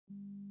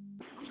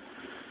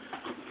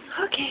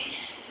Okay.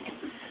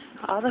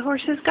 All the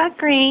horses got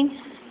green.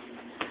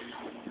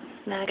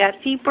 Now I got to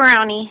feed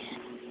Brownie.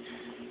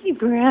 Hey,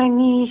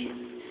 Brownie.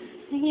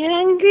 Are you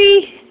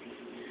hungry?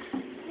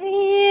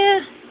 Yeah.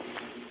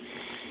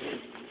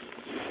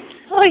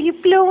 Oh, you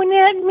blowing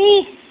at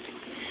me?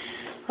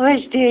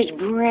 There's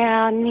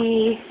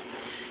Brownie.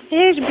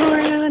 There's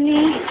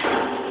Brownie.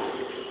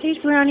 There's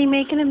Brownie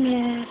making a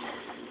mess.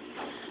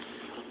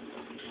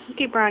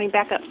 Okay, Brownie,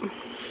 back up.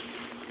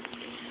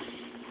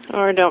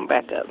 Or don't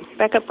back up.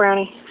 Back up,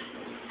 Brownie.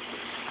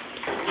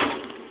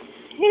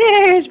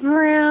 There's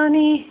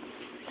Brownie.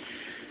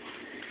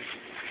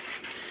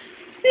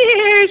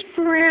 There's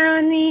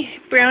Brownie.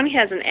 Brownie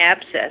has an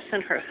abscess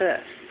in her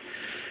hoof.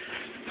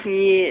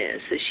 Yeah,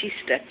 so she's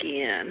stuck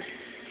in.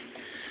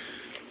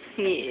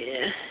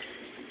 Yeah.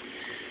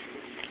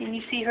 Can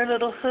you see her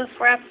little hoof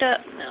wrapped up?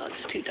 No,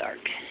 it's too dark.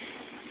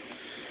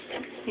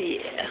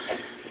 Yeah.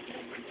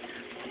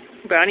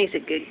 Brownie's a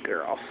good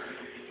girl.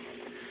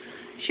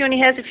 She only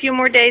has a few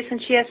more days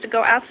and she has to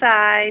go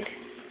outside.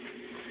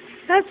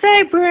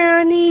 Outside,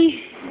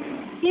 Brownie.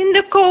 In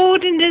the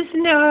cold and the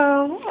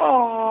snow.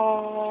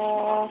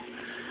 Aww.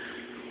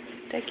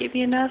 Did that give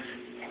you enough?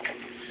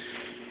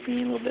 Give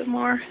you a little bit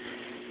more.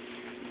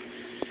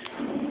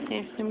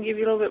 Here, let me give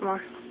you a little bit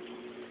more.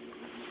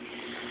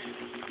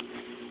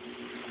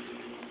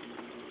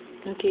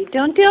 Okay,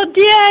 don't tell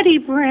Daddy,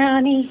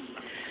 Brownie.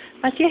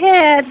 Watch your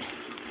head.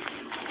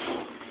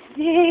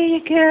 There you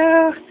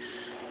go.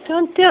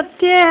 Don't tell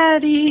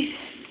Daddy.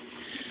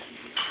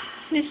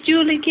 Miss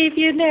Julie gave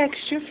you an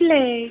extra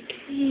flake.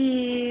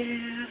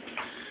 Yeah.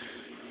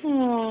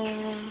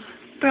 Aww.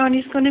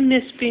 Brownie's going to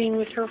miss being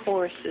with her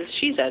horses.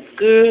 She's a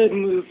good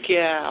moo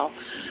cow.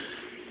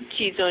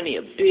 She's only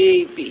a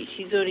baby.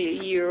 She's only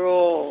a year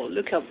old.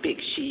 Look how big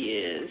she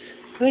is.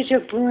 Where's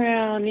your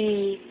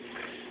Brownie?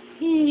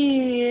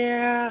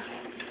 Yeah.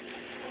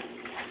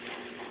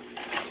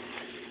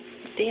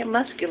 Damn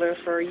muscular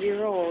for a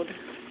year old.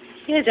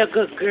 She's a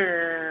good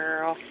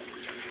girl.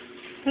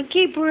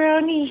 Okay,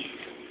 Brownie.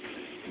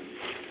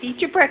 Eat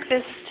your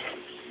breakfast.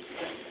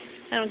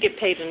 I don't get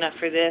paid enough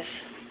for this.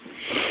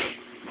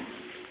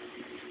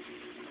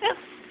 Oh.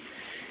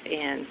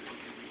 And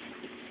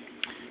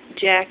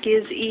Jack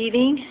is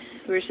eating.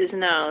 Where's his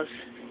nose?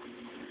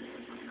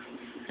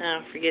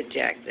 Oh, forget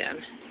Jack then.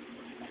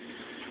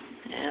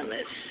 And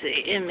let's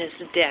see. And Miss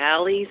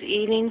Dally's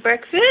eating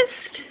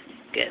breakfast.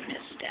 Good,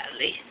 Miss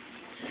Dally.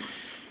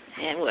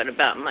 And what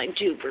about my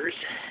Jupers?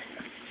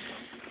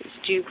 Is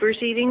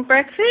Jupers eating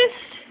breakfast?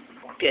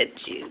 Good,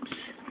 Jupes.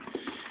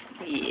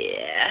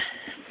 Yeah.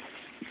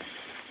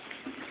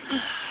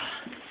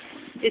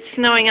 It's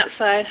snowing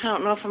outside. I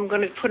don't know if I'm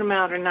going to put them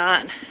out or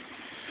not.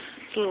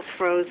 It's a little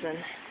frozen.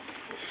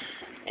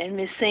 And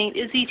Miss Saint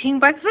is eating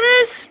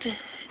breakfast.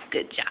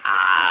 Good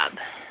job.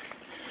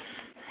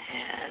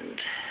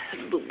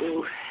 And Boo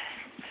Boo.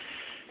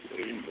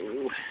 There's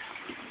Boo.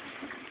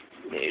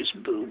 There's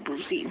Boo.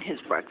 Boo's eating his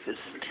breakfast.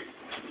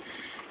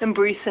 And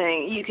Bree's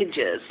saying, you could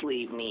just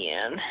leave me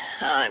in.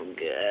 I'm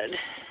good.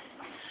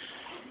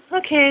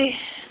 Okay.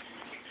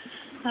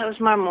 That was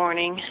my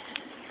morning.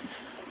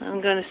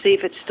 I'm going to see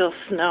if it's still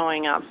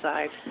snowing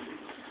outside.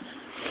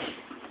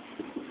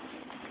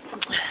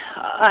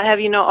 I have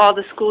you know all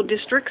the school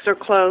districts are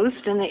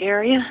closed in the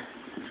area.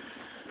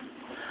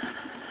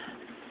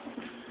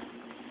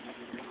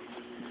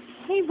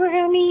 Hey,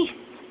 Brownie.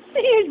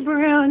 There's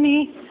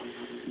Brownie.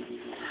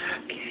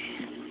 Okay.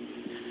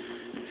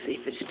 Let's see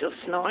if it's still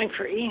snowing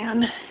for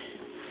Ian.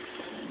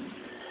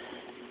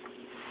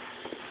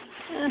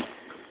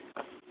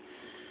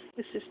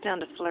 This is down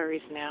to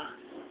flurries now.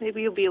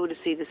 Maybe you'll be able to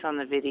see this on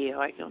the video.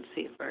 I don't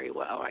see it very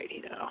well right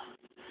now.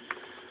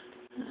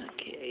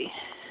 Okay.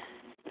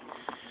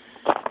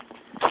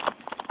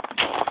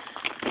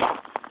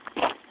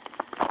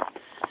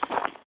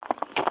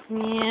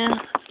 Yeah,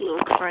 it's a little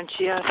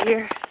crunchy out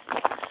here.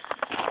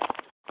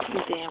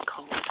 It's damn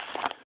cold.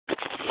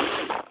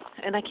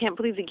 And I can't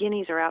believe the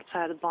guineas are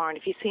outside the barn.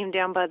 If you see them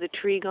down by the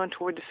tree going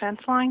toward the fence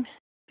line,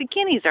 the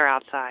guineas are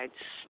outside.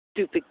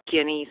 Stupid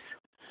guineas.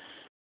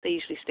 They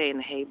usually stay in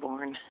the hay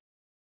barn.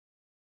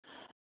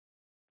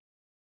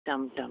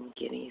 Dumb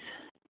guineas.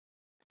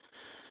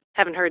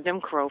 Haven't heard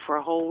them crow for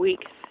a whole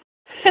week.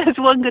 That's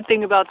one good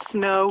thing about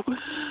snow.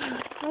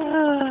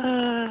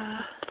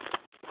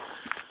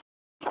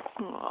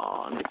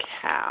 Oh, and the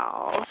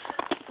cows.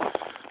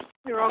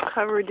 They're all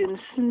covered in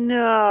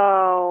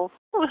snow.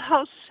 Oh,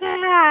 how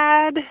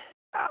sad.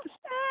 How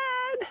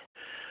sad.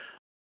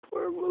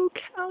 Poor moo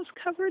cows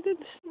covered in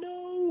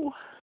snow.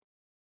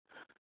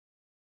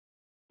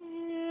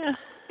 Yeah.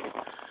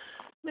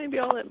 Maybe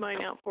I'll let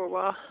mine out for a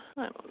while.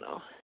 I don't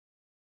know.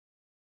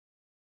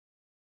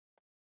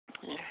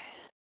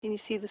 Can you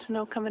see the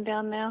snow coming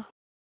down now?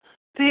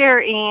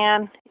 There,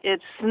 Ann.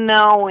 It's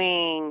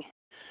snowing.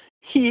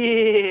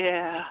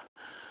 Yeah.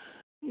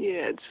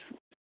 Yeah, it's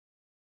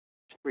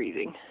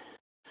freezing.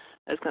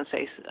 I was going to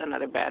say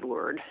another bad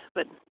word,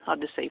 but I'll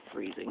just say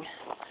freezing.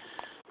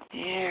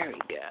 There we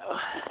go.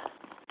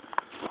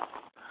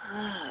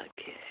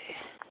 Okay.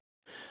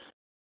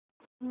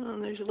 Oh,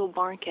 and there's a little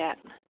barn cat.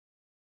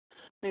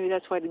 Maybe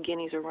that's why the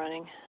guineas are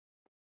running.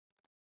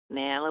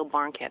 Nah, a little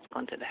barn cat's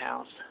going to the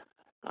house.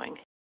 Going,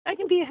 I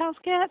can be a house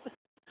cat.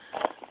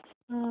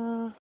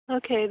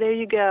 Okay, there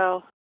you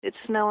go. It's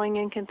snowing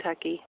in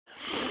Kentucky.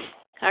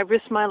 I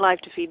risked my life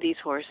to feed these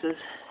horses.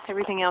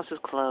 Everything else is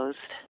closed.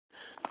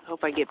 I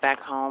hope I get back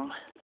home.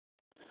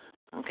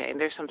 Okay,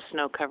 there's some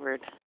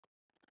snow-covered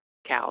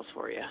cows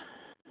for you.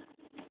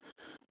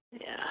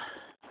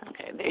 Yeah.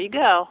 Okay, there you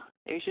go.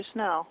 There's your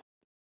snow.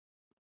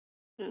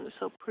 It was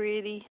so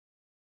pretty.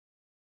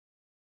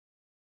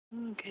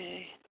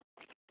 Okay.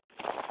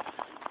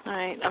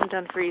 Alright, I'm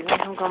done freezing.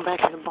 I'm going back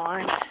in the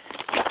barn.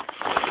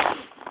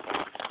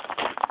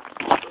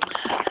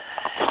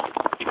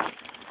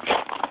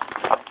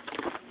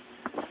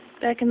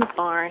 Back in the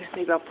barn.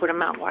 Maybe I'll put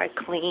them out while I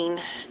clean.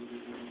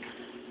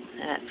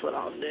 That's what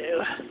I'll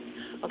do.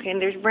 Okay,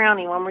 and there's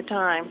Brownie one more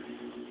time.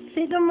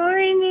 Say good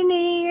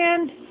morning,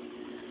 Ann.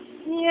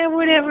 Yeah,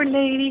 whatever,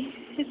 lady.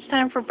 It's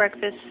time for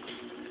breakfast.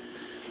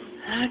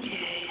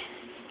 Okay.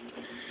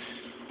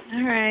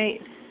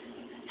 Alright.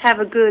 Have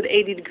a good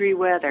 80-degree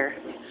weather.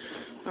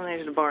 Oh,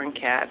 there's the barn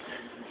cats.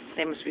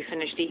 They must be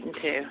finished eating,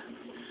 too.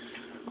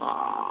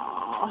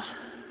 Aww.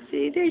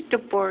 See, there's the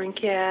barn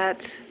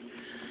cats.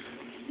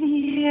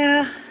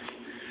 Yeah.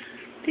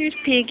 There's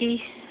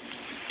Piggy.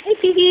 Hey,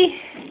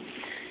 Piggy.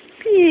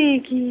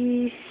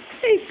 Piggy.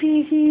 Hey,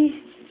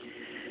 Piggy.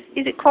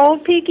 Is it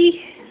cold,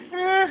 Piggy?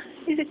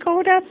 Is it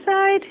cold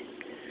outside?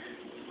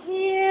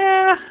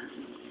 Yeah.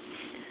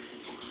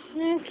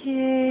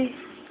 Okay.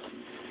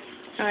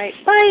 All right.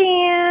 Bye,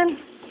 Ann.